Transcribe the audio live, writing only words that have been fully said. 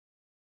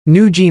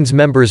Newjeans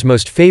members'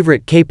 most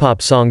favorite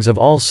K-pop songs of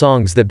all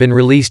songs that been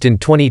released in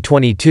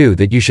 2022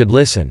 that you should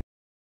listen.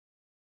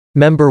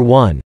 Member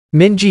 1.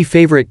 MINJI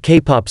favorite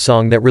K-pop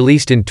song that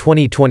released in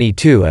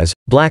 2022 is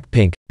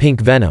Blackpink,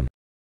 Pink Venom.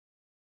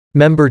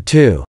 Member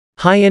 2.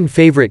 HYEIN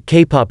favorite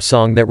K-pop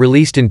song that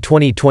released in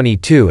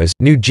 2022 is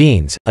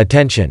Newjeans,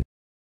 Attention.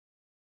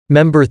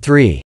 Member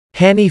 3.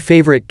 HANNI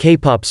favorite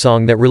K-pop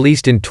song that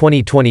released in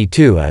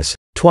 2022 is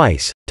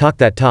Twice, Talk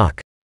That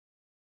Talk.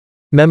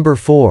 Member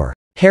 4.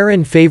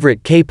 HAERIN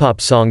favorite K-pop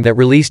song that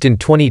released in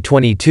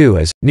 2022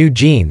 is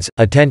Newjeans,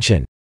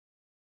 Attention.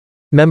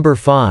 Member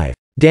 5.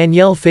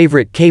 DANIELLE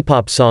favorite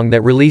K-pop song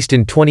that released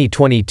in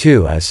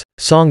 2022 is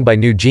Song by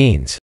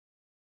Newjeans.